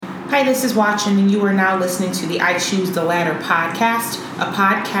Hi, this is Watchin, and you are now listening to the I Choose the Ladder podcast, a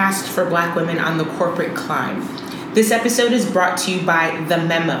podcast for Black women on the corporate climb. This episode is brought to you by The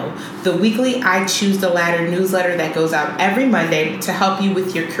Memo, the weekly I Choose the Ladder newsletter that goes out every Monday to help you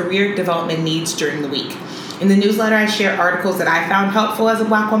with your career development needs during the week. In the newsletter, I share articles that I found helpful as a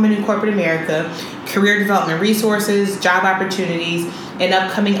Black woman in corporate America, career development resources, job opportunities, and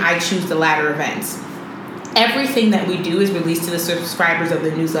upcoming I Choose the Ladder events. Everything that we do is released to the subscribers of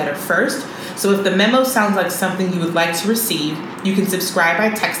the newsletter first. So if the memo sounds like something you would like to receive, you can subscribe by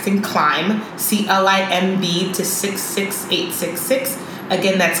texting CLIMB, C-L-I-M-B, to 66866.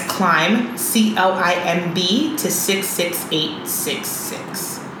 Again, that's CLIMB, C-L-I-M-B, to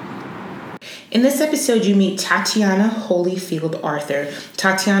 66866. In this episode, you meet Tatiana Holyfield Arthur.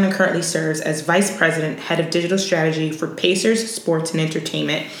 Tatiana currently serves as Vice President, Head of Digital Strategy for Pacers Sports and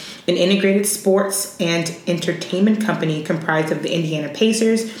Entertainment, an integrated sports and entertainment company comprised of the Indiana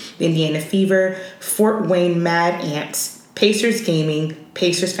Pacers, the Indiana Fever, Fort Wayne Mad Ants, Pacers Gaming,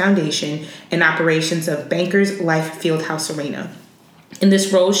 Pacers Foundation, and operations of Bankers Life Fieldhouse Arena. In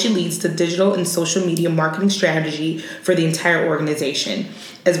this role, she leads the digital and social media marketing strategy for the entire organization.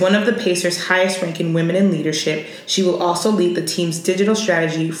 As one of the Pacers' highest-ranking women in leadership, she will also lead the team's digital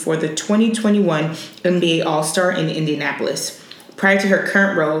strategy for the 2021 NBA All-Star in Indianapolis. Prior to her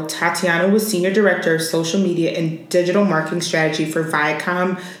current role, Tatiana was Senior Director of Social Media and Digital Marketing Strategy for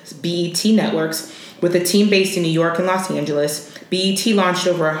Viacom's BET Networks. With a team based in New York and Los Angeles, BET launched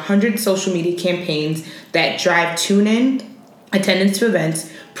over 100 social media campaigns that drive tune-in, attendance to events,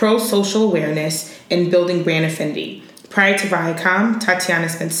 pro-social awareness, and building brand affinity. Prior to Viacom, Tatiana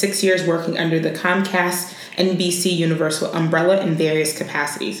spent 6 years working under the Comcast NBC Universal umbrella in various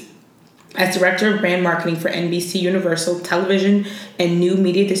capacities. As Director of Brand Marketing for NBC Universal Television and New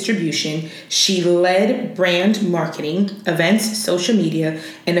Media Distribution, she led brand marketing, events, social media,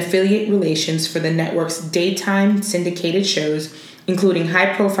 and affiliate relations for the network's daytime syndicated shows, including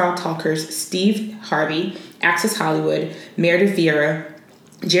high-profile talkers Steve Harvey, Access Hollywood, Meredith Vieira,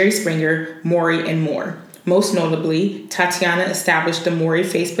 Jerry Springer, Maury, and more. Most notably, Tatiana established the Maury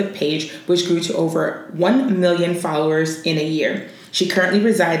Facebook page, which grew to over 1 million followers in a year. She currently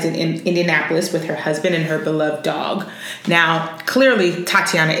resides in Indianapolis with her husband and her beloved dog. Now, clearly,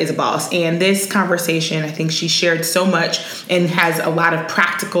 Tatiana is a boss, and this conversation, I think she shared so much and has a lot of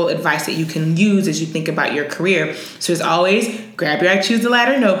practical advice that you can use as you think about your career. So as always, grab your I Choose the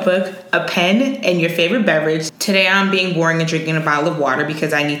Ladder notebook, a pen, and your favorite beverage. Today, I'm being boring and drinking a bottle of water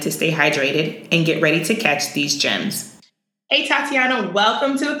because I need to stay hydrated and get ready to catch these gems. Hey, Tatiana,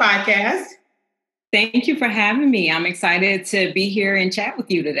 welcome to the podcast. Thank you for having me. I'm excited to be here and chat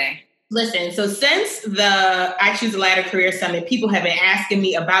with you today. Listen, so since the I Choose the Ladder Career Summit, people have been asking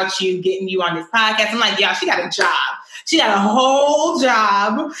me about you, getting you on this podcast. I'm like, y'all, she got a job. She got a whole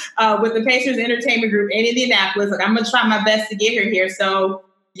job with the Pacers Entertainment Group in Indianapolis. Like, I'm going to try my best to get her here. So,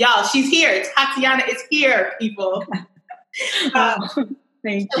 y'all, she's here. Tatiana is here, people.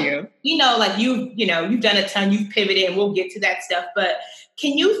 Thank you. You know, like you've done a ton, you've pivoted, and we'll get to that stuff. But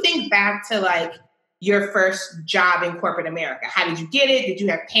can you think back to like your first job in corporate America? How did you get it? Did you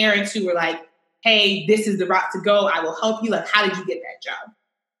have parents who were like, hey, this is the route to go, I will help you? Like, how did you get that job?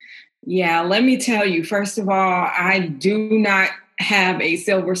 Yeah, let me tell you, first of all, I do not have a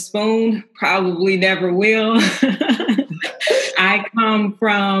silver spoon, probably never will. I come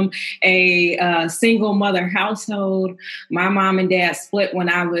from a single mother household. My mom and dad split when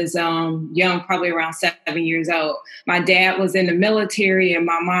I was young, probably around 7 years old. My dad was in the military and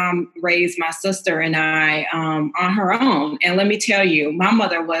my mom raised my sister and I on her own. And let me tell you, my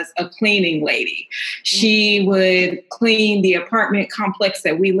mother was a cleaning lady. She would clean the apartment complex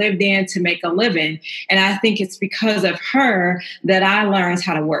that we lived in to make a living. And I think it's because of her that I learned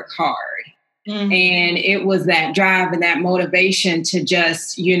how to work hard. Mm-hmm. And it was that drive and that motivation to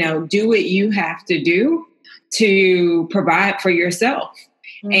just, do what you have to do to provide for yourself.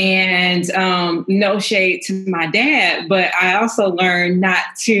 Mm-hmm. And no shade to my dad, but I also learned not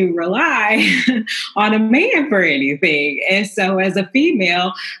to rely on a man for anything. And so as a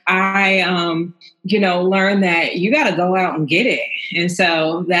female, I, learned that you got to go out and get it. And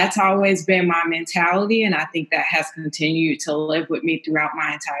so that's always been my mentality. And I think that has continued to live with me throughout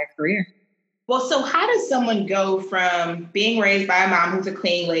my entire career. Well, so how does someone go from being raised by a mom who's a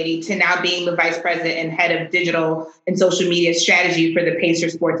cleaning lady to now being the vice president and head of digital and social media strategy for the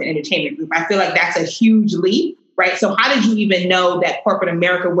Pacers Sports and Entertainment Group? I feel like that's a huge leap, right? So how did you even know that corporate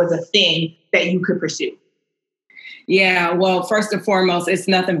America was a thing that you could pursue? Yeah, well, first and foremost, it's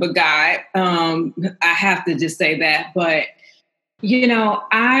nothing but God. I have to just say that. But,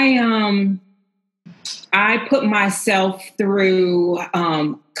 I put myself through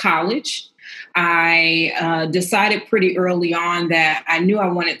college. I decided pretty early on that I knew I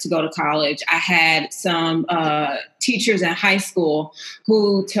wanted to go to college. I had some teachers in high school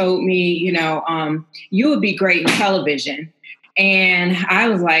who told me, you would be great in television. And I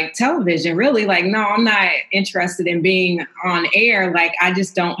was like, television, really? Like, no, I'm not interested in being on air. Like, I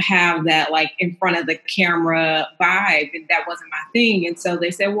just don't have that, like, in front of the camera vibe. And that wasn't my thing. And so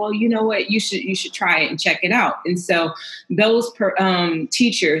they said, well, you know what? You should try it and check it out. And so those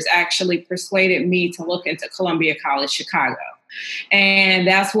teachers actually persuaded me to look into Columbia College Chicago. And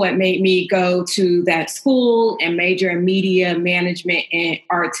that's what made me go to that school and major in media management and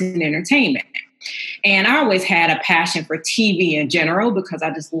arts and entertainment. And I always had a passion for TV in general because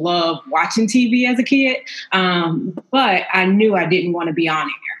I just loved watching TV as a kid. But I knew I didn't want to be on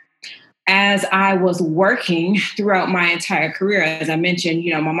air. As I was working throughout my entire career, as I mentioned,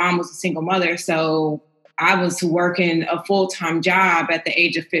 my mom was a single mother. So I was working a full-time job at the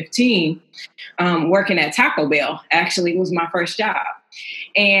age of 15, working at Taco Bell. Actually, it was my first job.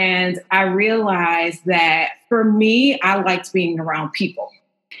 And I realized that for me, I liked being around people.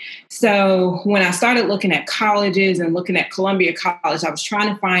 So when I started looking at colleges and looking at Columbia College, I was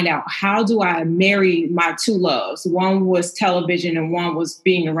trying to find out, how do I marry my two loves? One was television and one was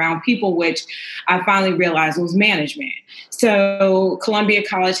being around people, which I finally realized was management. So Columbia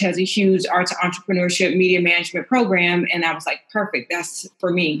College has a huge arts entrepreneurship media management program. And I was like, perfect, that's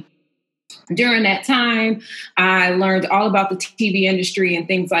for me. During that time, I learned all about the TV industry and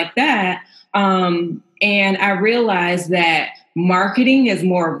things like that. And I realized that marketing is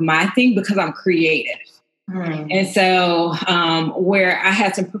more of my thing because I'm creative. And so where I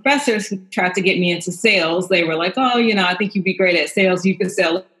had some professors who tried to get me into sales, they were like, oh, I think you'd be great at sales. You can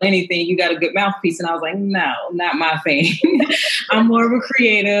sell anything. You got a good mouthpiece. And I was like, no, not my thing. I'm more of a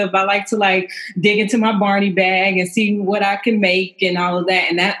creative. I like to dig into my Barney bag and see what I can make and all of that.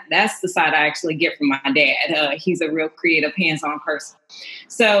 And that's the side I actually get from my dad. He's a real creative, hands-on person.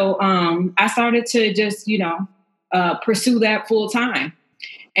 So I started to just, pursue that full time.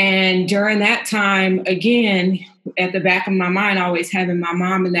 And during that time, again, at the back of my mind, always having my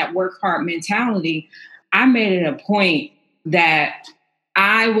mom in that work hard mentality, I made it a point that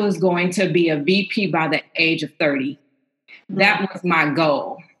I was going to be a VP by the age of 30. That was my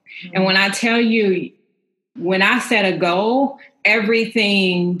goal. And when I tell you, when I set a goal,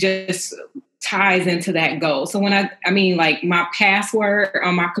 everything just ties into that goal. So when my password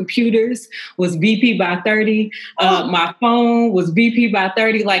on my computers was VP by 30. My phone was VP by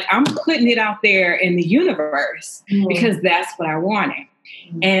 30. Like, I'm putting it out there in the universe because that's what I wanted.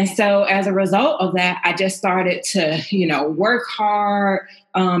 And so as a result of that, I just started to, work hard,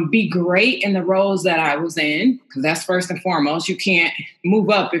 be great in the roles that I was in, because that's first and foremost. You can't move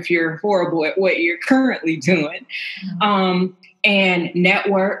up if you're horrible at what you're currently doing. And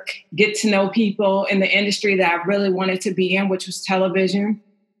network, get to know people in the industry that I really wanted to be in, which was television.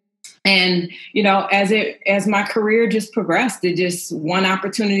 And, as my career just progressed, it just one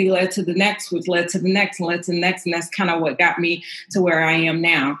opportunity led to the next, which led to the next and led to the next. And that's kind of what got me to where I am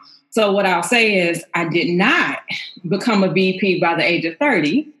now. So what I'll say is I did not become a VP by the age of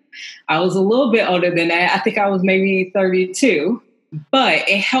 30. I was a little bit older than that. I think I was maybe 32, but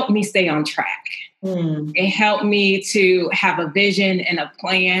it helped me stay on track. It helped me to have a vision and a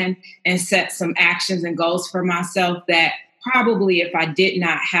plan and set some actions and goals for myself that probably if I did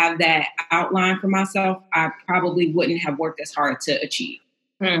not have that outline for myself, I probably wouldn't have worked as hard to achieve.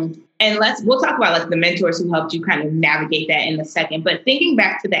 And we'll talk about the mentors who helped you kind of navigate that in a second. But thinking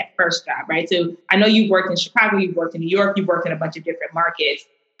back to that first job, right? So I know you've worked in Chicago, you've worked in New York, you've worked in a bunch of different markets.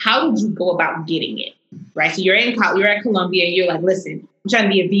 How did you go about getting it, right? So you're at Columbia and you're like, listen, I'm trying to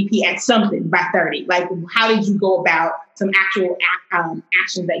be a VP at something by 30. Like, how did you go about some actual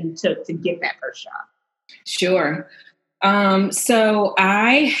actions that you took to get that first job? Sure. So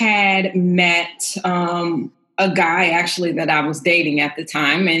I had met a guy actually that I was dating at the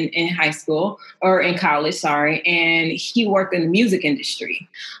time in high school or in college, sorry. And he worked in the music industry.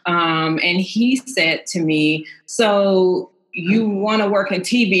 And he said to me, so you want to work in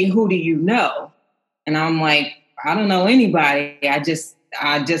TV, who do you know? And I'm like, I don't know anybody.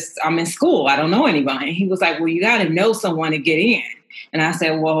 I'm in school. I don't know anybody. And he was like, well, you got to know someone to get in. And I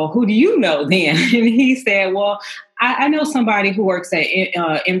said, well, who do you know then? And he said, well, I know somebody who works at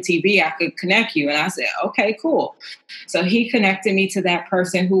MTV. I could connect you. And I said, okay, cool. So he connected me to that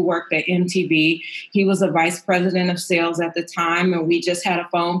person who worked at MTV. He was a vice president of sales at the time. And we just had a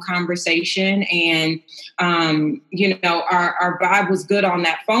phone conversation. And, our vibe was good on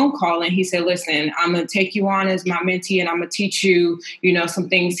that phone call. And he said, listen, I'm going to take you on as my mentee and I'm going to teach you, some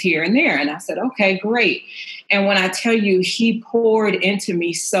things here and there. And I said, okay, great. And when I tell you, he poured into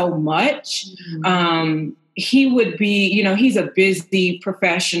me so much, he would be, he's a busy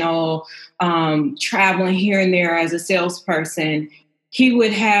professional, traveling here and there as a salesperson. He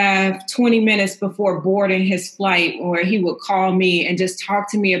would have 20 minutes before boarding his flight where he would call me and just talk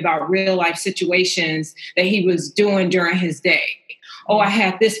to me about real life situations that he was doing during his day. Oh, I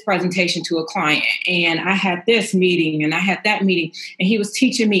had this presentation to a client and I had this meeting and I had that meeting. And he was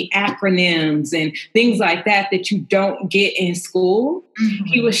teaching me acronyms and things like that you don't get in school. Mm-hmm.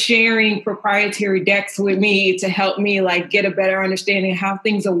 He was sharing proprietary decks with me to help me get a better understanding of how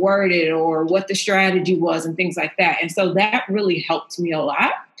things are worded or what the strategy was and things like that. And so that really helped me a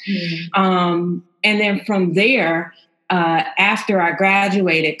lot. Mm-hmm. And then from there, after I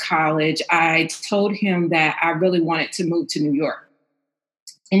graduated college, I told him that I really wanted to move to New York.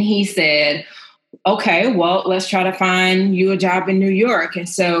 And he said, okay, well, let's try to find you a job in New York. And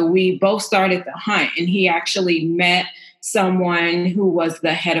so we both started the hunt. And he actually met someone who was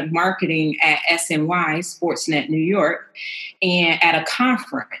the head of marketing at SNY, Sportsnet New York, and at a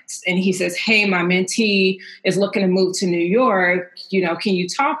conference. And he says, hey, my mentee is looking to move to New York. Can you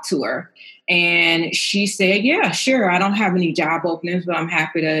talk to her? And she said, yeah, sure. I don't have any job openings, but I'm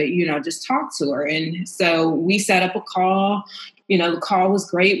happy to, just talk to her. And so we set up a call. The call was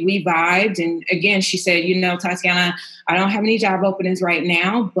great. We vibed. And again, she said, Tatiana, I don't have any job openings right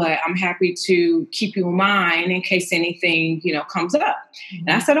now, but I'm happy to keep you in mind in case anything, comes up. Mm-hmm.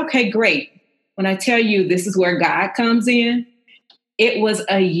 And I said, okay, great. When I tell you this is where God comes in, it was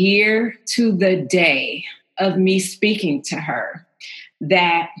a year to the day of me speaking to her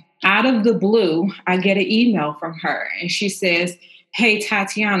that out of the blue, I get an email from her and she says, hey,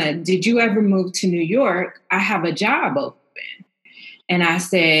 Tatiana, did you ever move to New York? I have a job open. And I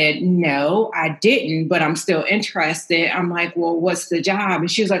said, no, I didn't, but I'm still interested. I'm like, well, what's the job? And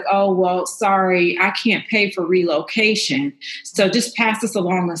she was like, oh, well, sorry, I can't pay for relocation. So just pass this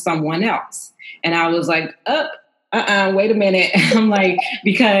along to someone else. And I was like, wait a minute. I'm like,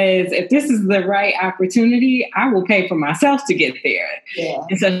 because if this is the right opportunity, I will pay for myself to get there. Yeah.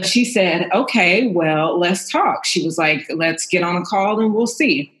 And so she said, okay, well, let's talk. She was like, let's get on a call and we'll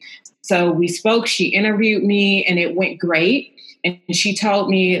see. So we spoke, she interviewed me and it went great. And she told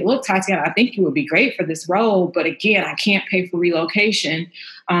me, look, Tatiana, I think you would be great for this role. But again, I can't pay for relocation.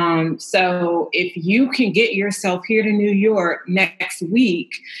 So if you can get yourself here to New York next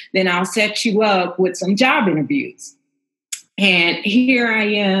week, then I'll set you up with some job interviews. And here I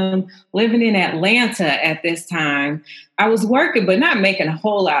am living in Atlanta at this time. I was working, but not making a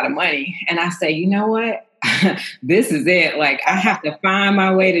whole lot of money. And I say, you know what? This is it. I have to find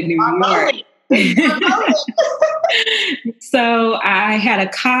my way to New York. So I had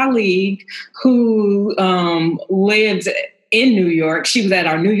a colleague who lived in New York. She was at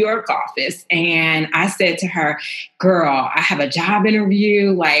our New York office. And I said to her, girl, I have a job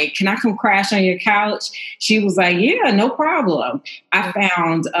interview. Can I come crash on your couch? She was like, yeah, no problem. I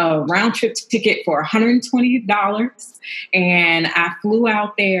found a round trip ticket for $120 and I flew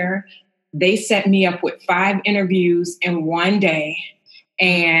out there. They set me up with 5 interviews in one day.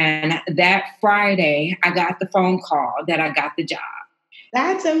 And that Friday, I got the phone call that I got the job.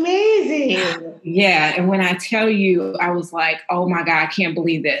 That's amazing. Yeah. And when I tell you, I was like, oh my God, I can't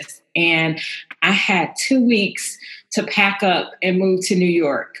believe this. And I had 2 weeks to pack up and move to New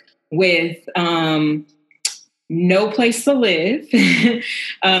York with no place to live,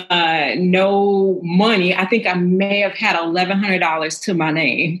 no money. I think I may have had $1,100 to my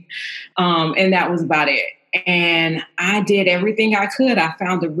name. And that was about it. And I did everything I could. I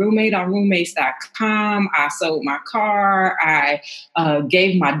found a roommate on roommates.com. I sold my car. I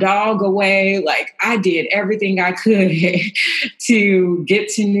gave my dog away. I did everything I could to get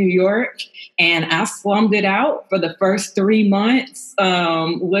to New York. And I slummed it out for the first 3 months,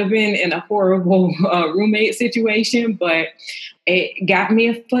 living in a horrible roommate situation. But it got me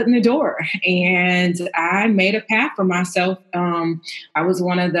a foot in the door and I made a path for myself. I was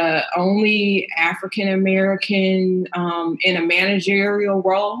one of the only African-American in a managerial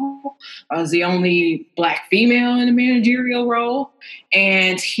role. I was the only Black female in a managerial role.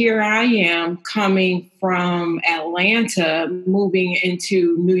 And here I am coming from Atlanta, moving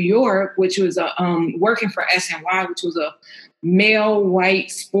into New York, which was working for SNY, which was a male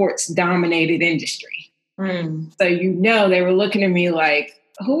white sports dominated industry. So, they were looking at me like,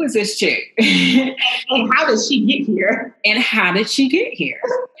 who is this chick? And how did she get here?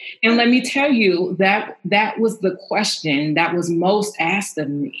 And let me tell you, that was the question that was most asked of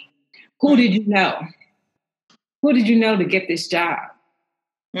me. Who did you know? Who did you know to get this job?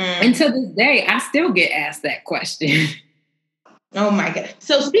 And to this day, I still get asked that question. Oh my God.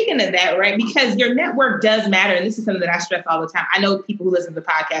 So speaking of that, right, because your network does matter. And this is something that I stress all the time. I know people who listen to the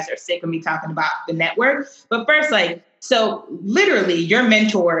podcast are sick of me talking about the network. But first, so literally your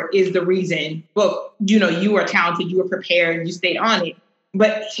mentor is the reason, well, you are talented, you were prepared, you stayed on it.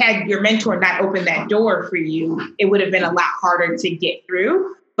 But had your mentor not opened that door for you, it would have been a lot harder to get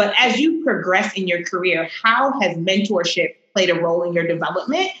through. But as you progress in your career, how has mentorship played a role in your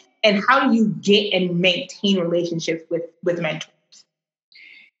development? And how do you get and maintain relationships with mentors?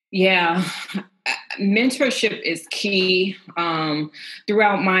 Yeah, mentorship is key.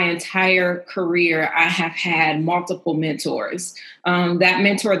 Throughout my entire career, I have had multiple mentors. That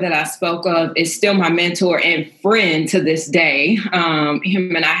mentor that I spoke of is still my mentor and friend to this day.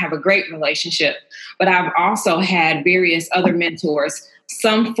 Him and I have a great relationship, but I've also had various other mentors,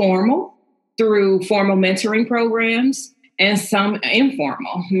 some formal through formal mentoring programs, and some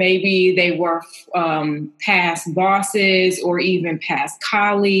informal. Maybe they were past bosses or even past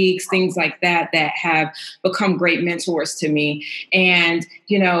colleagues, things like that have become great mentors to me. And,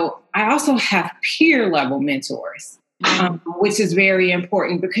 I also have peer level mentors, which is very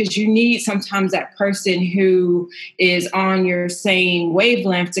important because you need sometimes that person who is on your same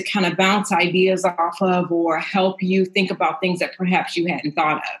wavelength to kind of bounce ideas off of or help you think about things that perhaps you hadn't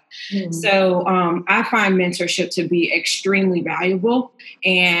thought of. So I find mentorship to be extremely valuable.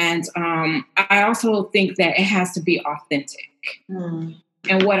 And I also think that it has to be authentic.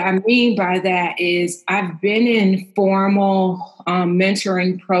 And what I mean by that is I've been in formal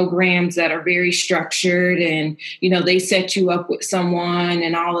mentoring programs that are very structured and, they set you up with someone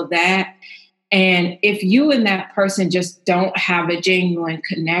and all of that. And if you and that person just don't have a genuine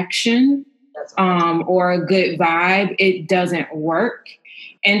connection or a good vibe, it doesn't work.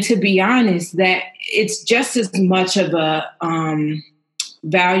 And to be honest, that it's just as much of a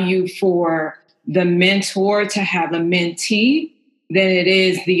value for the mentor to have a mentee than it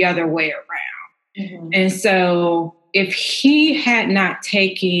is the other way around. And so if he had not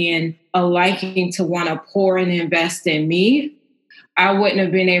taken a liking to want to pour and invest in me, I wouldn't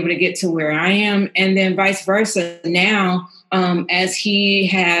have been able to get to where I am. And then vice versa. Now, as he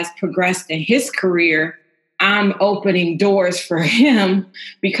has progressed in his career, I'm opening doors for him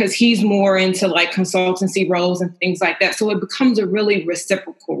because he's more into consultancy roles and things like that. So it becomes a really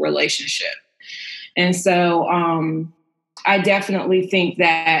reciprocal relationship. And so I definitely think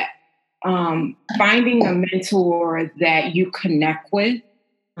that finding a mentor that you connect with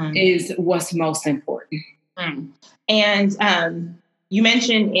is what's most important. And you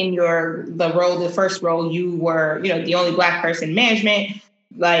mentioned in the first role, you were, the only Black person in management,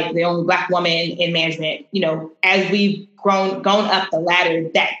 the only Black woman in management. As we've gone up the ladder,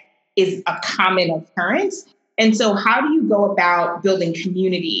 that is a common occurrence. And so how do you go about building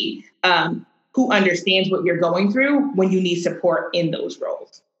community who understands what you're going through when you need support in those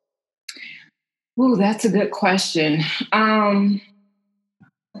roles? Ooh, that's a good question. I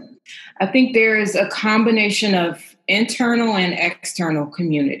think there is a combination of internal and external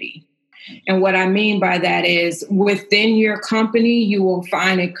community. And what I mean by that is within your company, you will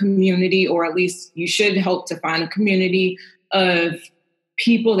find a community, or at least you should hope to find a community of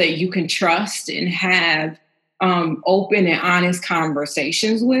people that you can trust and have open and honest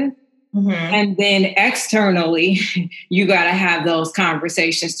conversations with. And then externally, you got to have those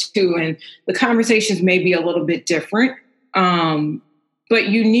conversations too. And the conversations may be a little bit different, but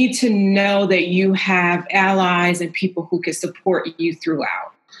you need to know that you have allies and people who can support you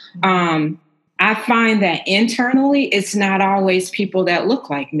throughout. I find that internally, it's not always people that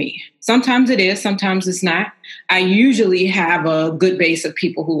look like me. Sometimes it is, sometimes it's not. I usually have a good base of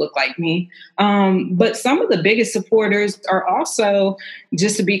people who look like me. But some of the biggest supporters are also,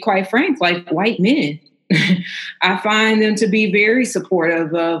 just to be quite frank, white men. I find them to be very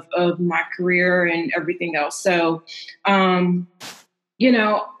supportive of my career and everything else. So, the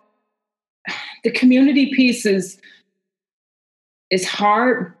community piece is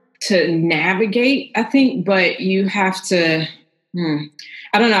hard to navigate, I think, but you have to,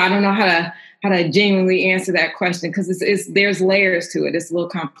 I don't know how to genuinely answer that question because there's layers to it. It's a little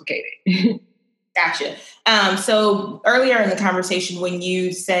complicated. Gotcha. So earlier in the conversation, when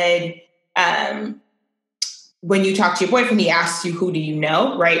you said when you talk to your boyfriend, he asks you, who do you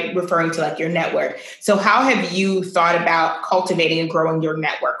know, right? Referring to like your network. So how have you thought about cultivating and growing your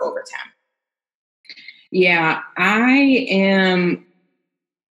network over time? Yeah, I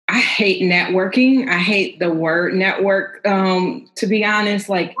hate networking. I hate the word network. To be honest,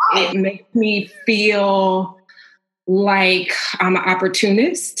 like it makes me feel like I'm an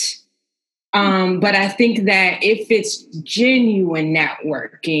opportunist. But I think that if it's genuine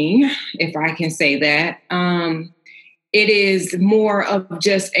networking, if I can say that, it is more of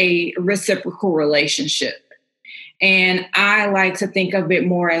just a reciprocal relationship. And I like to think of it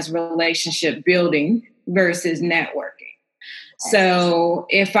more as relationship building versus networking. So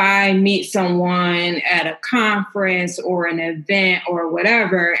if I meet someone at a conference or an event or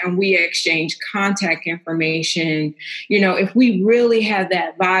whatever, and we exchange contact information, if we really have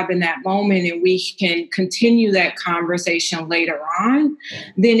that vibe in that moment and we can continue that conversation later on,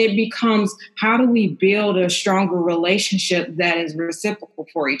 then it becomes, how do we build a stronger relationship that is reciprocal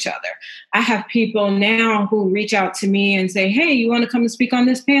for each other? I have people now who reach out to me and say, hey, you want to come and speak on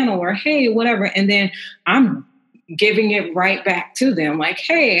this panel, or hey, whatever. And then I'm giving it right back to them, like,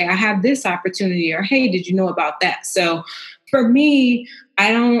 hey, I have this opportunity, or hey, did you know about that? So for me,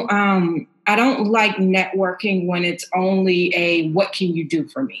 I don't like networking when it's only a what can you do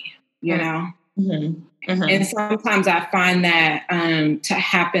for me, Mm-hmm. Mm-hmm. And sometimes I find that to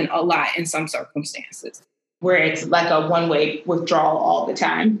happen a lot in some circumstances where it's like a one-way withdrawal all the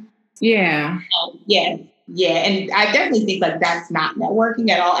time. Yeah. Yeah. And I definitely think like that's not networking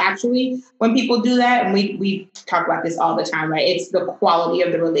at all, actually, when people do that. And we talk about this all the time, right? It's the quality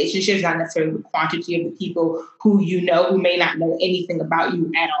of the relationships, not necessarily the quantity of the people who who may not know anything about you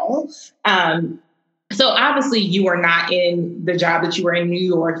at all. So obviously you are not in the job that you were in New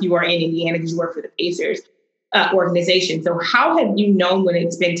York, you are in Indiana because you work for the Pacers organization. So how have you known when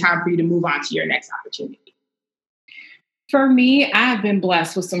it's been time for you to move on to your next opportunity? For me, I've been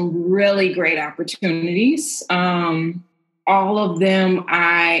blessed with some really great opportunities. All of them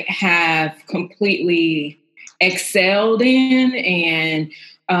I have completely excelled in and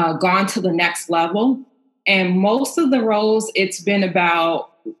gone to the next level. And most of the roles, it's been about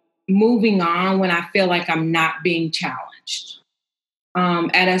moving on when I feel like I'm not being challenged.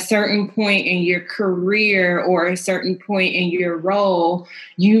 At a certain point in your career or a certain point in your role,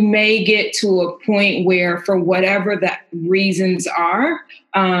 you may get to a point where, for whatever the reasons are,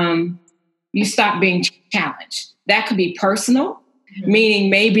 you stop being challenged. That could be personal, meaning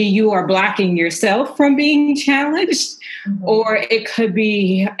maybe you are blocking yourself from being challenged, or it could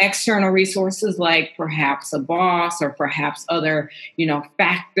be external resources like perhaps a boss or perhaps other,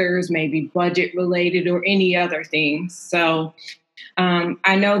 factors, maybe budget related or any other things. So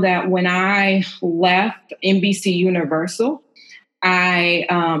I know that when I left NBC Universal, I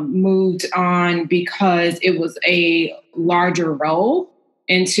moved on because it was a larger role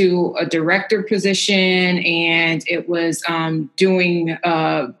into a director position, and it was doing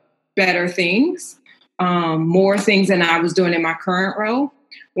better things, more things than I was doing in my current role.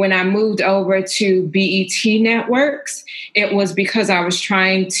 When I moved over to BET Networks, it was because I was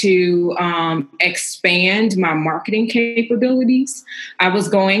trying to expand my marketing capabilities. I was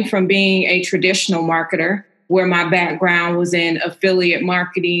going from being a traditional marketer, where my background was in affiliate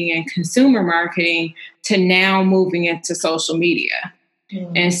marketing and consumer marketing, to now moving into social media.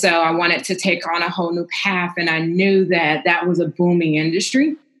 Mm-hmm. And so I wanted to take on a whole new path, and I knew that that was a booming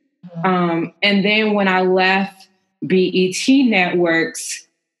industry. Mm-hmm. And then when I left BET Networks,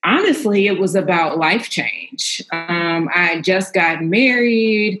 honestly, it was about life change. I just got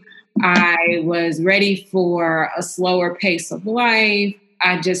married. I was ready for a slower pace of life.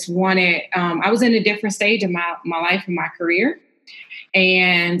 I just wanted, I was in a different stage of my life and my career.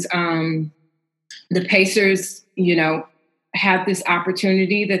 And the Pacers, had this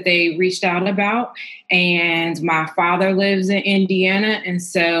opportunity that they reached out about. And my father lives in Indiana. And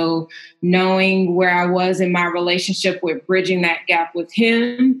so knowing where I was in my relationship with bridging that gap with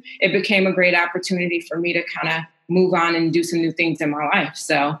him, it became a great opportunity for me to kind of move on and do some new things in my life.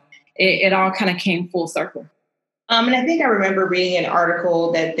 So it all kind of came full circle. And I think I remember reading an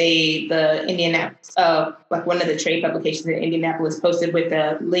article that the Indianapolis, like one of the trade publications in Indianapolis, posted with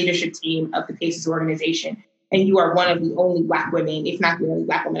the leadership team of the Pacers organization. And you are one of the only Black women, if not the only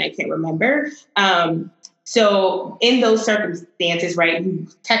Black woman, I can't remember. So in those circumstances, right, you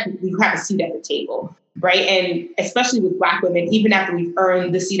have a seat at the table, right? And especially with Black women, even after we've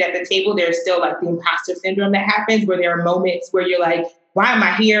earned the seat at the table, there's still like the imposter syndrome that happens, where there are moments where you're like, why am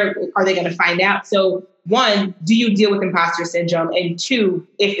I here? Are they going to find out? So one, do you deal with imposter syndrome? And two,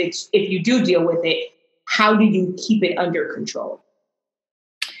 if you do deal with it, how do you keep it under control?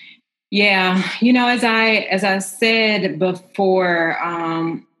 Yeah, as I said before,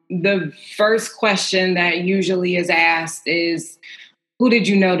 the first question that usually is asked is, "Who did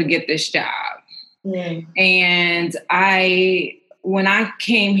you know to get this job?" Mm. And when I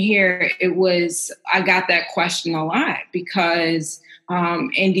came here, I got that question a lot because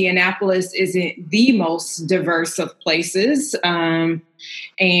Indianapolis isn't the most diverse of places, and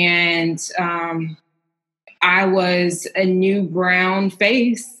I was a new brown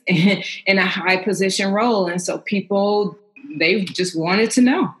face in a high position role. And so they just wanted to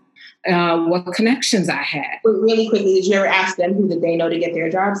know what connections I had. But really quickly, did you ever ask them who did they know to get their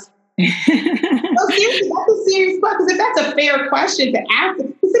jobs? No, seriously, that's a serious question. Because if that's a fair question to ask, to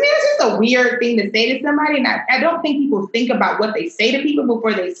me, it's just a weird thing to say to somebody. And I don't think people think about what they say to people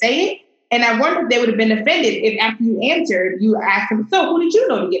before they say it. And I wonder if they would have been offended if after you answered, you asked them, so who did you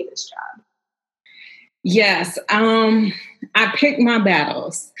know to get this job? Yes. I pick my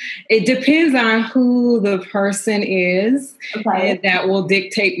battles. It depends on who the person is, Okay. and that will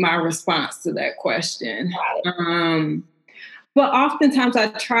dictate my response to that question. But oftentimes I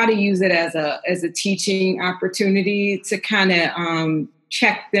try to use it as a teaching opportunity to kind of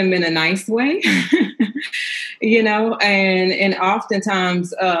check them in a nice way, and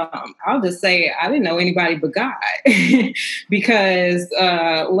oftentimes I'll just say I didn't know anybody but God because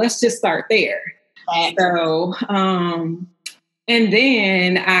let's just start there. So, and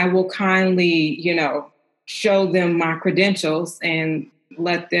then I will kindly, show them my credentials and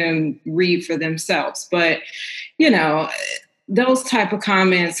let them read for themselves. But, those type of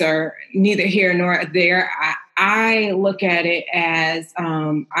comments are neither here nor there. I look at it as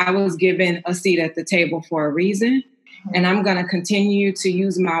I was given a seat at the table for a reason, and I'm going to continue to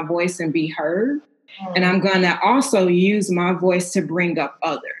use my voice and be heard. And I'm going to also use my voice to bring up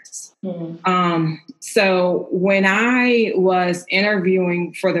others. So when I was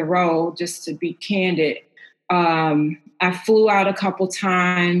interviewing for the role, just to be candid, I flew out a couple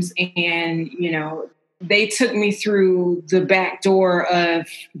times and, they took me through the back door of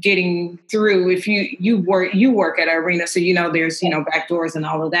getting through. If you work at an arena, so there's back doors and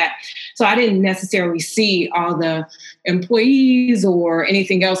all of that. So I didn't necessarily see all the employees or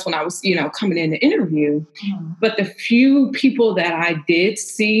anything else when I was coming in to interview. But the few people that I did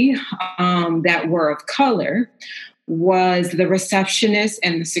see that were of color was the receptionist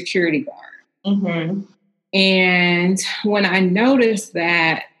and the security guard. And when I noticed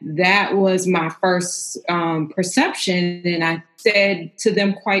that was my first perception, and I said to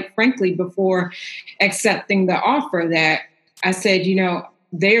them quite frankly before accepting the offer that I said,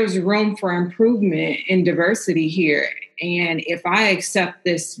 there's room for improvement in diversity here. And if I accept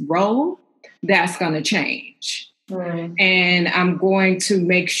this role, that's going to change. Right. And I'm going to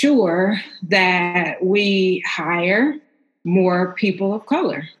make sure that we hire more people of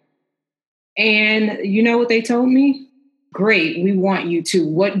color. And you know what they told me? Great, we want you to.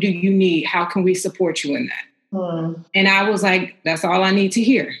 What do you need? How can we support you in that? And I was like, that's all I need to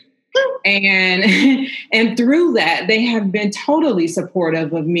hear. And through that, they have been totally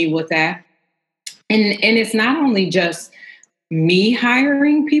supportive of me with that. And it's not only just me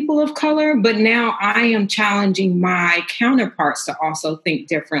hiring people of color, but now I am challenging my counterparts to also think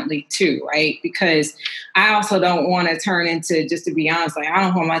differently too, right? Because I also don't want to turn into, just to be honest, like I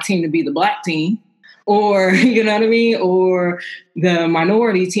don't want my team to be the black team or, you know what I mean? Or the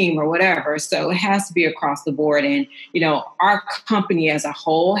minority team or whatever. So it has to be across the board. And, our company as a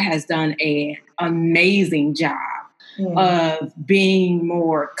whole has done an amazing job of being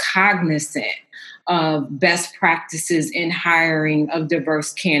more cognizant of best practices in hiring of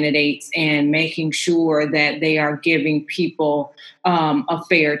diverse candidates and making sure that they are giving people a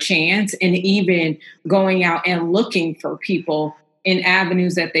fair chance and even going out and looking for people in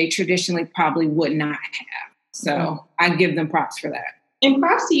avenues that they traditionally probably would not have. So I give them props for that. And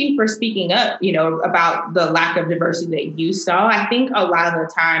props to you for speaking up, about the lack of diversity that you saw. I think a lot of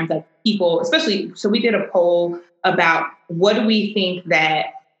the times that people, especially, so we did a poll about what do we think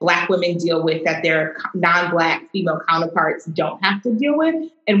that Black women deal with that their non-Black female counterparts don't have to deal with.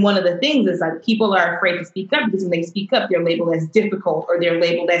 And one of the things is like people are afraid to speak up because when they speak up, they're labeled as difficult or they're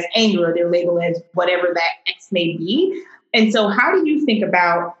labeled as angry or they're labeled as whatever that X may be. And so how do you think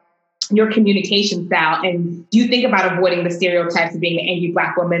about your communication style? And do you think about avoiding the stereotypes of being the angry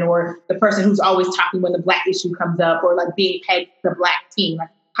Black woman or the person who's always talking when the Black issue comes up or like being pegged the Black team? Like,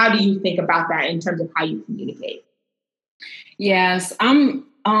 how do you think about that in terms of how you communicate? Yes,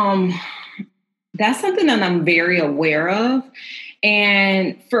 that's something that I'm very aware of.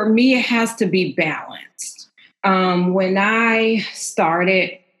 And for me, it has to be balanced. When I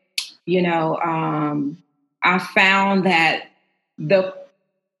started, I found that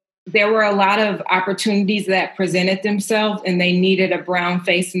there were a lot of opportunities that presented themselves and they needed a brown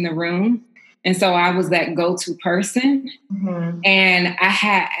face in the room. And so I was that go-to person. Mm-hmm.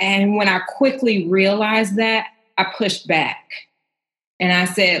 And when I quickly realized that, I pushed back and I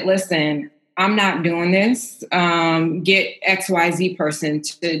said, listen, I'm not doing this. Get XYZ person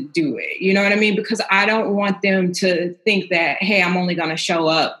to do it. You know what I mean? Because I don't want them to think that, hey, I'm only going to show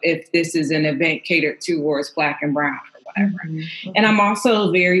up if this is an event catered towards Black and brown or whatever. Mm-hmm. And I'm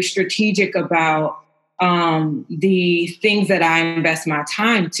also very strategic about the things that I invest my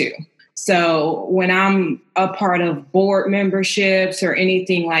time to. So when I'm a part of board memberships or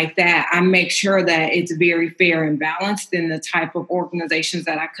anything like that, I make sure that it's very fair and balanced in the type of organizations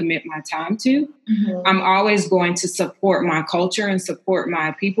that I commit my time to. Mm-hmm. I'm always going to support my culture and support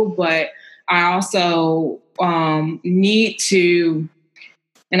my people, but I also need to,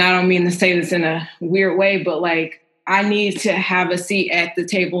 and I don't mean to say this in a weird way, but like I need to have a seat at the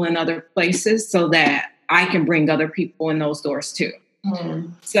table in other places so that I can bring other people in those doors too.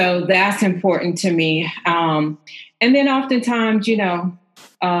 Mm. So that's important to me. And then oftentimes, even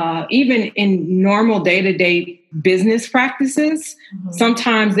in normal day-to-day business practices, mm-hmm.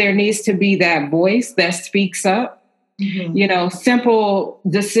 sometimes there needs to be that voice that speaks up, mm-hmm. Simple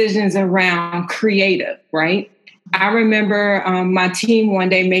decisions around creative, right? I remember my team one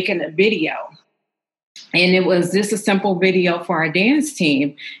day making a video. And it was just a simple video for our dance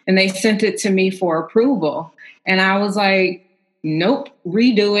team. And they sent it to me for approval. And I was like, nope,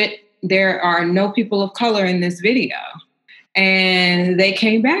 redo it. There are no people of color in this video. And they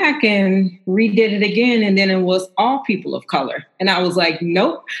came back and redid it again. And then it was all people of color. And I was like,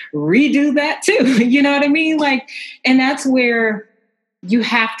 nope, redo that too. You know what I mean? Like, and that's where you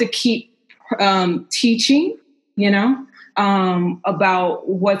have to keep teaching, about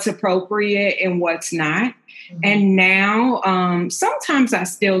what's appropriate and what's not. Mm-hmm. And now sometimes I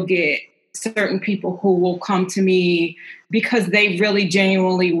still get certain people who will come to me because they really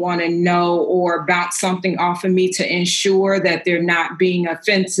genuinely want to know or bounce something off of me to ensure that they're not being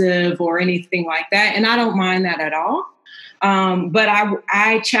offensive or anything like that. And I don't mind that at all. But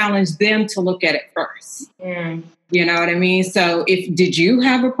I challenge them to look at it first. Mm. You know what I mean? So did you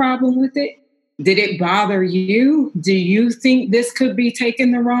have a problem with it? Did it bother you? Do you think this could be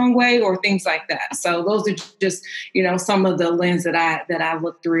taken the wrong way or things like that? So those are just, some of the lens that I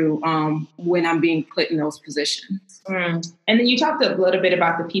look through when I'm being put in those positions. Mm. And then you talked a little bit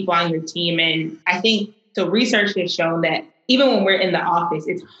about the people on your team. And I think so research has shown that even when we're in the office,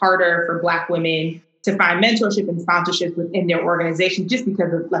 it's harder for Black women to find mentorship and sponsorship within their organization just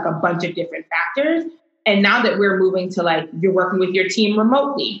because of like a bunch of different factors. And now that we're moving to you're working with your team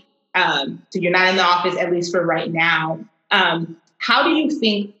remotely, so you're not in the office, at least for right now. How do you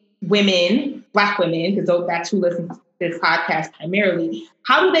think women, Black women, because that's who listens to this podcast primarily,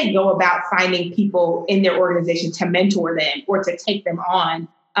 how do they go about finding people in their organization to mentor them or to take them on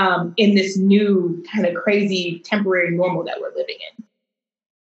in this new kind of crazy temporary normal that we're living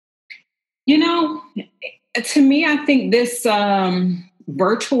in? To me, I think this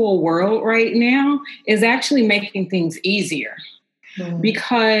virtual world right now is actually making things easier.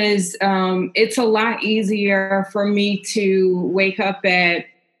 Because it's a lot easier for me to wake up at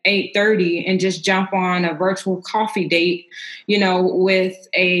 8:30 and just jump on a virtual coffee date, with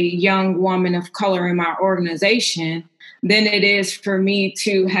a young woman of color in my organization than it is for me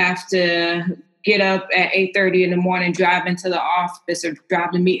to have to get up at 8:30 in the morning, drive into the office or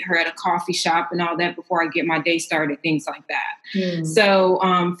drive to meet her at a coffee shop and all that before I get my day started, things like that. So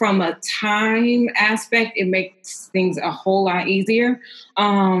from a time aspect, it makes things a whole lot easier.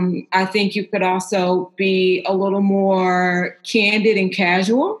 I think you could also be a little more candid and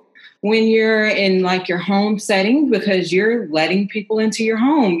casual when you're in your home setting because you're letting people into your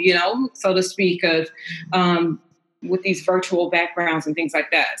home, so to speak, of with these virtual backgrounds and things like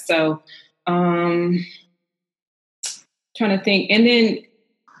that. So trying to think. And then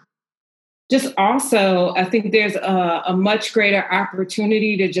just also, I think there's a much greater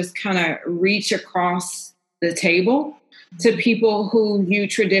opportunity to just kind of reach across the table to people who you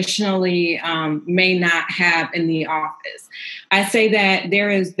traditionally may not have in the office. I say that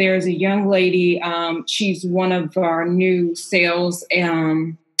there's a young lady, she's one of our new sales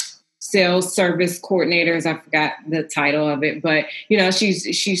service coordinators. I forgot the title of it, but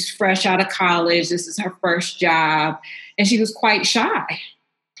she's fresh out of college. This is her first job, and she was quite shy.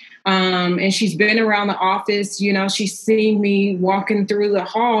 And she's been around the office, she's seen me walking through the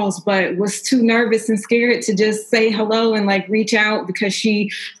halls, but was too nervous and scared to just say hello and like reach out because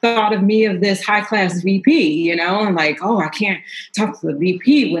she thought of me of this high class VP, and like, oh, I can't talk to the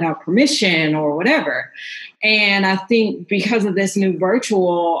VP without permission or whatever. And I think because of this new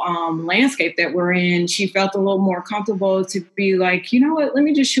virtual landscape that we're in, she felt a little more comfortable to be like, you know what, let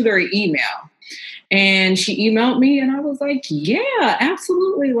me just shoot her an email. And she emailed me and I was like, yeah,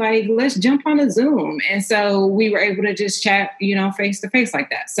 absolutely. Like, let's jump on a Zoom. And so we were able to just chat, face to face like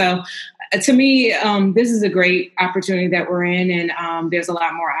that. So to me, this is a great opportunity that we're in. And there's a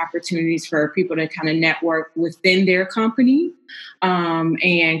lot more opportunities for people to kind of network within their company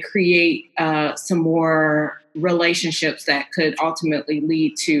and create some more relationships that could ultimately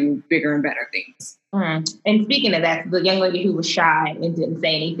lead to bigger and better things. And speaking of that, the young lady who was shy and didn't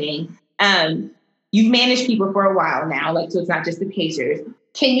say anything, you've managed people for a while now, so it's not just the Pacers.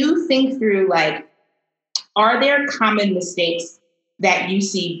 Can you think through, are there common mistakes that you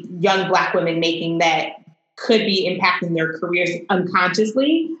see young Black women making that could be impacting their careers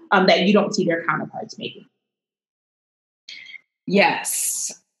unconsciously that you don't see their counterparts making?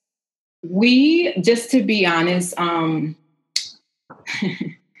 Yes. We, just to be honest,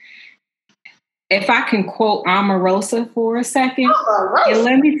 if I can quote Omarosa for a second, and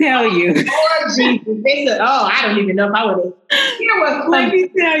let me tell you. I don't even know if I would have. Let me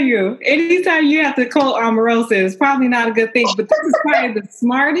tell you, anytime you have to quote Omarosa, it's probably not a good thing, but this is probably the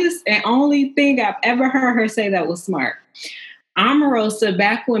smartest and only thing I've ever heard her say that was smart. Omarosa,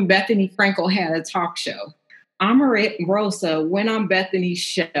 back when Bethany Frankel had a talk show, Omarosa went on Bethany's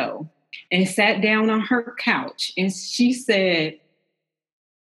show and sat down on her couch and she said,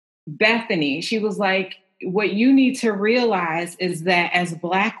 Bethany, she was like, what you need to realize is that as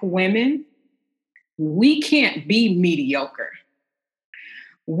Black women, we can't be mediocre.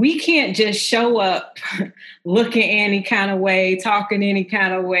 We can't just show up looking any kind of way, talking any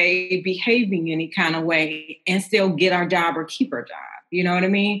kind of way, behaving any kind of way, and still get our job or keep our job. You know what I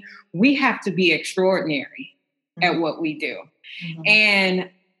mean? We have to be extraordinary at what we do. Mm-hmm. And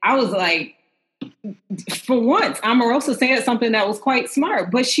I was like, for once, Omarosa said something that was quite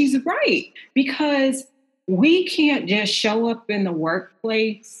smart, but she's right, because we can't just show up in the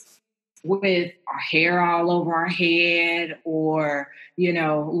workplace with our hair all over our head or,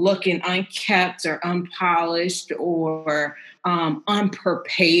 looking unkept or unpolished or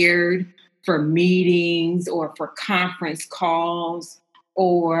unprepared for meetings or for conference calls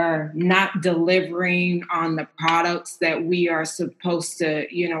or not delivering on the products that we are supposed to,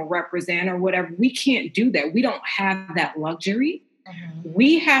 represent or whatever. We can't do that. We don't have that luxury. Mm-hmm.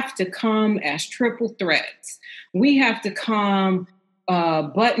 We have to come as triple threats. We have to come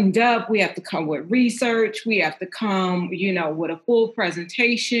buttoned up. We have to come with research. We have to come, with a full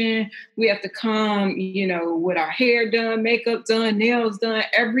presentation. We have to come, with our hair done, makeup done, nails done,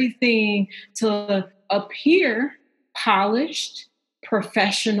 everything to appear polished,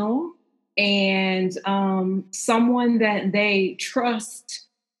 professional, and someone that they trust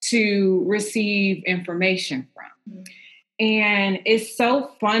to receive information from. Mm-hmm. And it's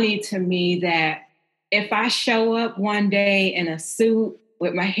so funny to me that if I show up one day in a suit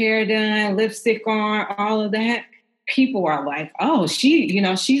with my hair done, lipstick on, all of that, people are like, oh,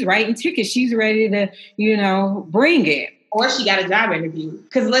 she's writing tickets. She's ready to, bring it. Or she got a job interview.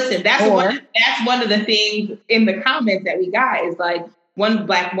 Because listen, that's one of the things in the comments that we got is like, one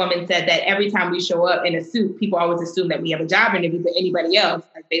Black woman said that every time we show up in a suit, people always assume that we have a job interview, but anybody else,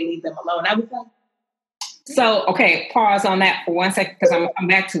 they leave them alone. I was like, so, okay, pause on that for 1 second because I'm going to come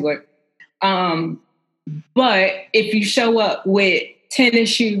back to it. But if you show up with tennis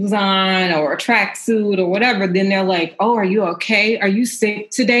shoes on or a tracksuit or whatever, then they're like, oh, are you okay? Are you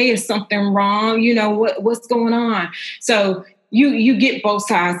sick today? Is something wrong? What's going on? So you get both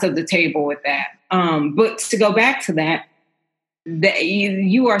sides of the table with that. But to go back to that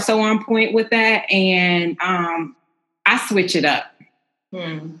you are so on point with that. And I switch it up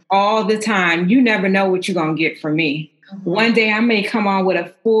all the time. You never know what you're going to get from me. Mm-hmm. One day I may come on with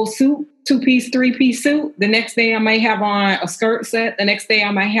a full suit, 2-piece, 3-piece suit. The next day I may have on a skirt set. The next day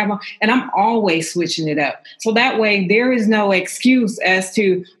I might have on, and I'm always switching it up. So that way there is no excuse as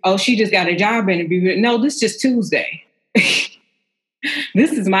to, oh, she just got a job interview. No, this is just Tuesday.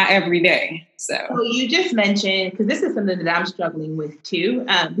 This is my everyday. So you just mentioned, because this is something that I'm struggling with too,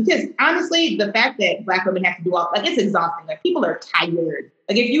 because honestly, the fact that Black women have to do all, it's exhausting. Like, people are tired.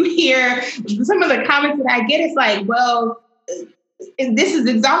 Like, if you hear some of the comments that I get, it's like, well, this is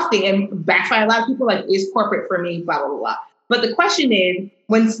exhausting and backfire a lot of people, like, it's corporate for me, blah, blah, blah. But the question is,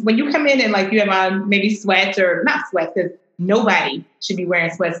 when you come in and like you have on maybe sweats or not sweats, because nobody should be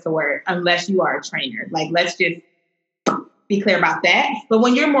wearing sweats to work unless you are a trainer. Like, let's just be clear about that. But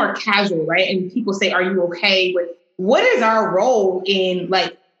when you're more casual, right, and people say, are you okay with, what is our role in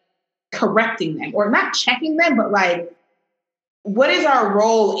like correcting them, or not checking them, but like, what is our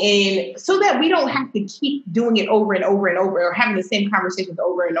role in, so that we don't have to keep doing it over and over and over, or having the same conversations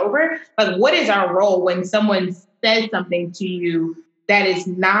over and over? Like, what is our role when someone says something to you that is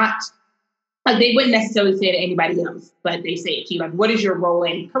not, like, they wouldn't necessarily say it to anybody else, but they say it to you? Like, what is your role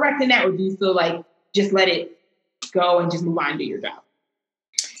in correcting that? Or do you feel like just let it go and just move on to your job?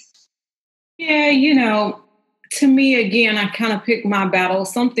 Yeah, to me, again, I kind of pick my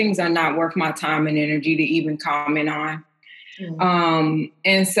battles. Some things are not worth my time and energy to even comment on.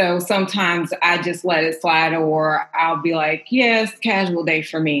 And so sometimes I just let it slide, or I'll be like, yes, casual day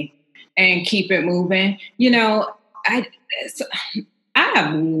for me, and keep it moving. I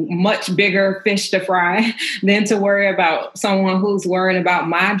have much bigger fish to fry than to worry about someone who's worried about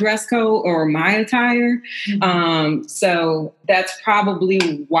my dress code or my attire. So that's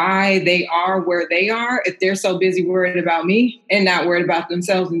probably why they are where they are, if they're so busy worried about me and not worried about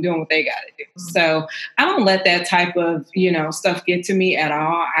themselves and doing what they got to do. So I don't let that type of, stuff get to me at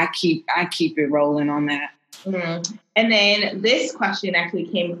all. I keep it rolling on that. And then this question actually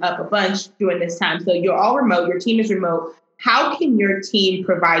came up a bunch during this time. So you're all remote, your team is remote. How can your team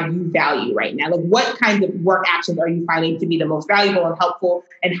provide you value right now? Like, what kinds of work actions are you finding to be the most valuable and helpful?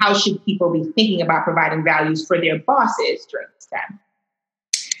 And how should people be thinking about providing values for their bosses during this time?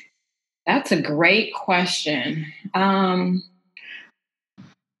 That's a great question. I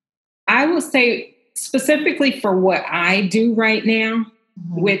would say specifically for what I do right now,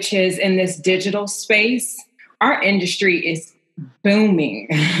 which is in this digital space, our industry is booming.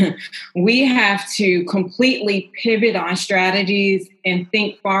 We have to completely pivot on strategies and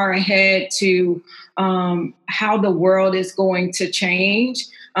think far ahead to how the world is going to change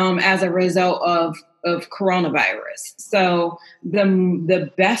as a result of coronavirus. So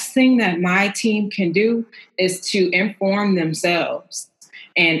the best thing that my team can do is to inform themselves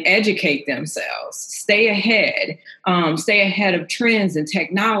and educate themselves, stay ahead of trends and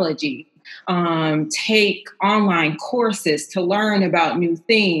technology. Take online courses to learn about new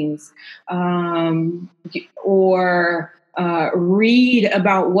things, or read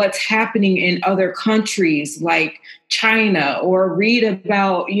about what's happening in other countries like China, or read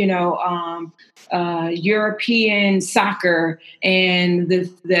about, European soccer and the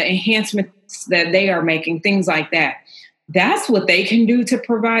enhancements that they are making, things like that. That's what they can do to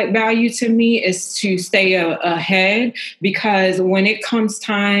provide value to me, is to stay ahead, because when it comes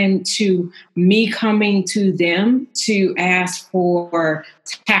time to me coming to them to ask for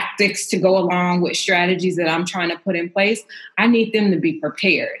tactics to go along with strategies that I'm trying to put in place, I need them to be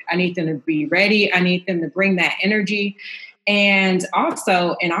prepared. I need them to be ready. I need them to bring that energy. And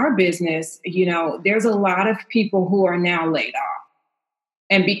also in our business, there's a lot of people who are now laid off.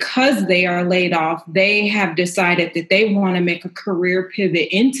 And because they are laid off, they have decided that they want to make a career pivot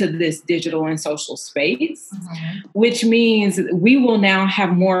into this digital and social space, which means we will now have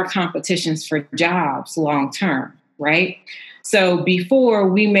more competitions for jobs long term, right? So before,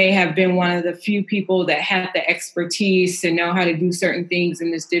 we may have been one of the few people that had the expertise to know how to do certain things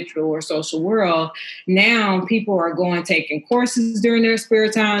in this digital or social world. Now people are taking courses during their spare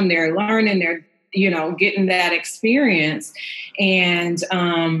time. They're learning, they're getting that experience. And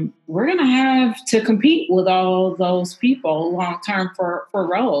we're going to have to compete with all those people long-term for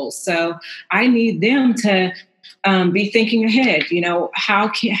roles. So I need them to be thinking ahead. How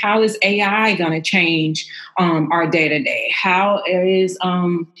is AI going to change our day-to-day? How is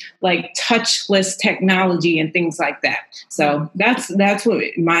like touchless technology and things like that? So that's what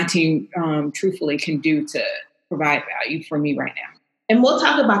my team truthfully can do to provide value for me right now. And we'll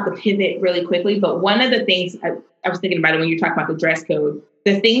talk about the pivot really quickly. But one of the things I was thinking about it when you talk about the dress code,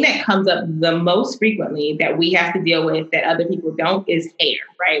 the thing that comes up the most frequently that we have to deal with that other people don't is hair,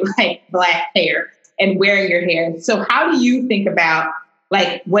 right? Like black hair and wearing your hair. So how do you think about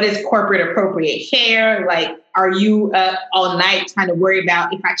like what is corporate appropriate hair? Like, are you up all night trying to worry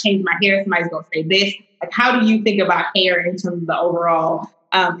about if I change my hair, somebody's going to say this? Like, how do you think about hair in terms of the overall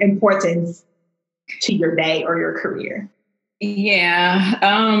importance to your day or your career? Yeah,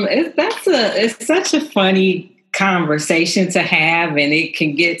 it's such a funny conversation to have, and it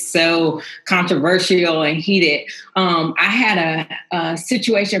can get so controversial and heated. I had a